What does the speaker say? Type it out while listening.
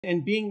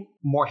And being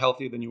more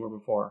healthy than you were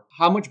before,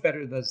 how much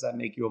better does that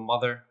make you a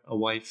mother, a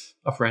wife,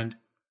 a friend?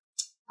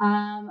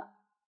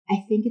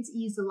 I think it's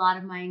eased a lot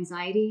of my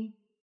anxiety.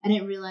 I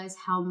didn't realize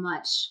how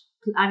much,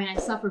 I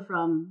suffer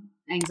from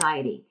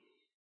anxiety,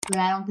 but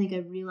I don't think I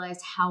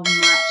realized how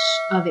much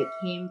of it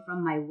came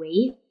from my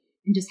weight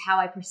and just how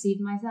I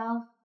perceived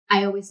myself.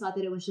 I always thought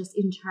that it was just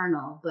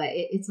internal, but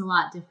it's a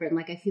lot different.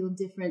 Like I feel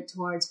different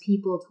towards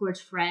people,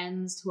 towards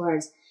friends,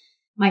 towards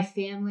my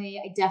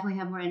family. I definitely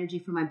have more energy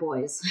for my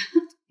boys.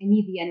 I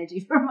need the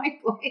energy for my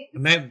boys.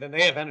 And then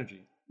they have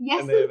energy.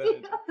 Yes, they have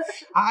energy.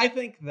 I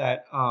think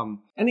that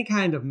any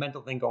kind of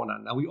mental thing going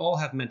on, now we all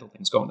have mental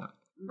things going on,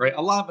 right?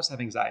 A lot of us have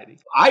anxiety.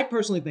 I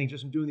personally think,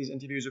 just from doing these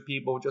interviews with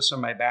people, just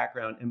from my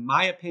background, in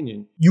my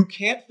opinion, you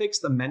can't fix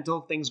the mental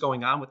things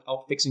going on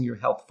without fixing your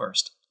health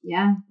first.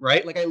 Yeah.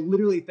 Right? Like I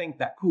literally think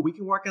that, cool, we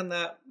can work on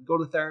that, go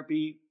to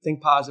therapy,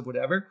 think positive,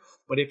 whatever.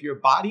 But if your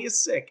body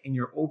is sick and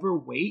you're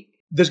overweight,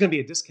 there's going to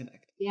be a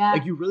disconnect. Yeah.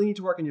 Like you really need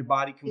to work on your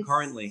body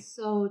concurrently. It's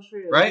so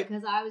true. Right?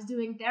 Because I was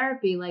doing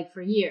therapy like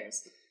for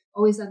years.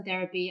 Always done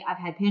therapy. I've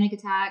had panic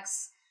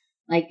attacks,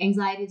 like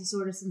anxiety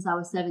disorder since I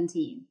was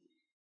 17.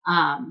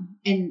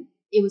 And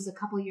it was a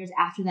couple of years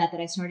after that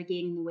I started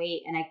gaining the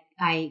weight, and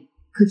I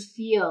could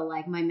feel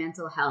like my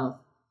mental health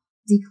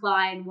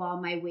decline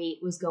while my weight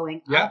was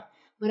going up.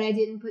 But I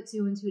didn't put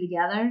two and two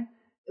together.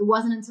 It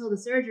wasn't until the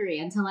surgery,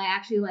 until I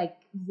actually like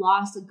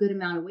lost a good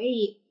amount of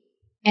weight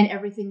and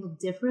everything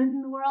looked different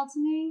in the world to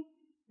me,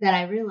 that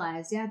I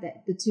realized,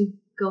 that the two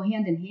go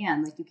hand in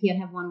hand. Like you can't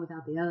have one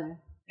without the other.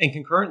 And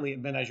concurrently,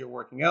 and then as you're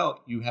working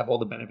out, you have all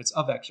the benefits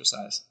of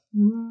exercise,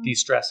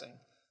 de-stressing,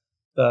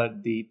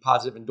 the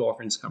positive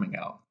endorphins coming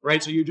out,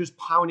 right? So you're just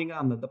pounding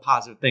on the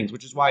positive things,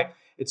 which is why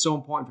it's so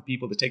important for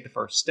people to take the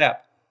first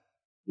step.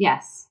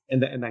 Yes.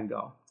 And then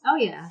go. Oh,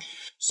 yeah.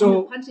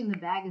 So punching the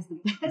bag is the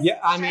best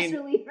stress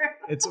reliever.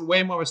 It's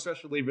way more of a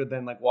stress reliever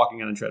than like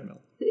walking on a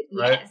treadmill.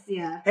 Right? Yes,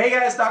 yeah. Hey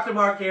guys, Dr.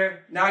 Mark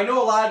here. Now I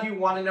know a lot of you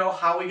want to know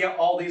how we get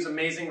all these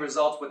amazing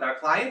results with our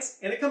clients,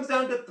 and it comes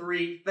down to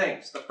three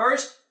things. The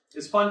first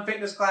is fun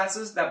fitness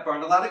classes that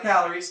burn a lot of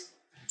calories.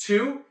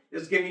 2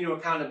 is giving you an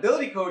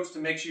accountability coach to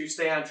make sure you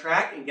stay on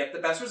track and get the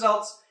best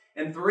results.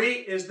 And 3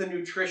 is the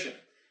nutrition.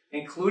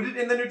 Included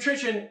in the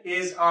nutrition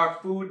is our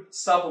food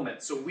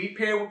supplements. So we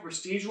pair with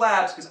Prestige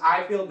Labs because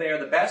I feel they are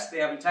the best, they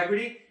have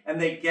integrity,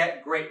 and they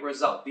get great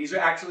results. These are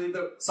actually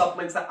the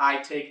supplements that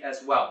I take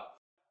as well.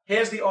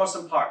 Here's the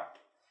awesome part.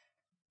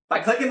 By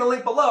clicking the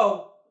link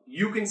below,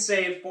 you can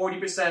save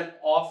 40%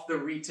 off the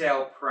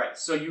retail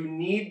price. So you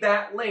need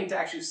that link to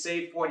actually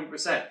save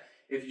 40%.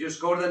 If you just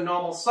go to the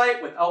normal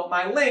site without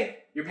my link,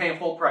 you're paying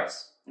full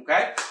price.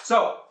 Okay?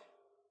 So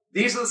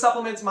these are the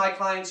supplements my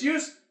clients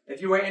use.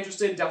 If you are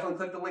interested, definitely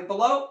click the link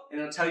below and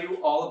it'll tell you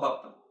all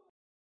about them.